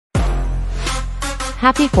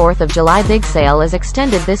Happy 4th of July big sale is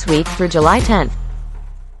extended this week through July 10th.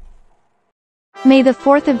 May the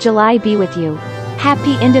 4th of July be with you.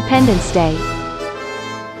 Happy Independence Day.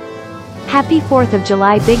 Happy 4th of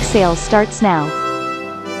July big sale starts now.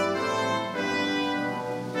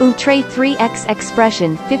 Outre 3X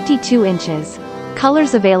Xpression 52 inches.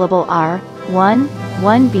 Colors available are 1,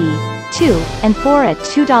 1B, 2, and 4 at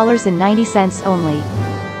 $2.90 only.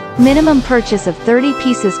 Minimum purchase of 30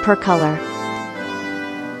 pieces per color.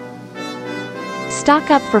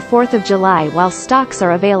 Stock up for 4th of July while stocks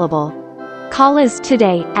are available. Call us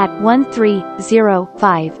today at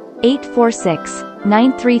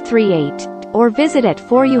 1305-846-9338 or visit at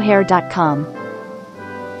foryouhair.com.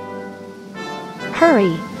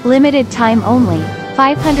 Hurry! Limited time only.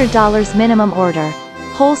 $500 minimum order.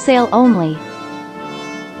 Wholesale only.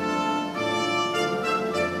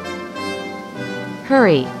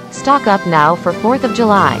 Hurry! Stock up now for 4th of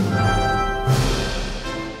July.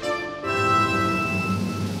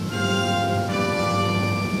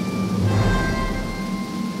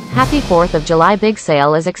 Happy 4th of July big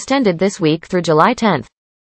sale is extended this week through July 10th.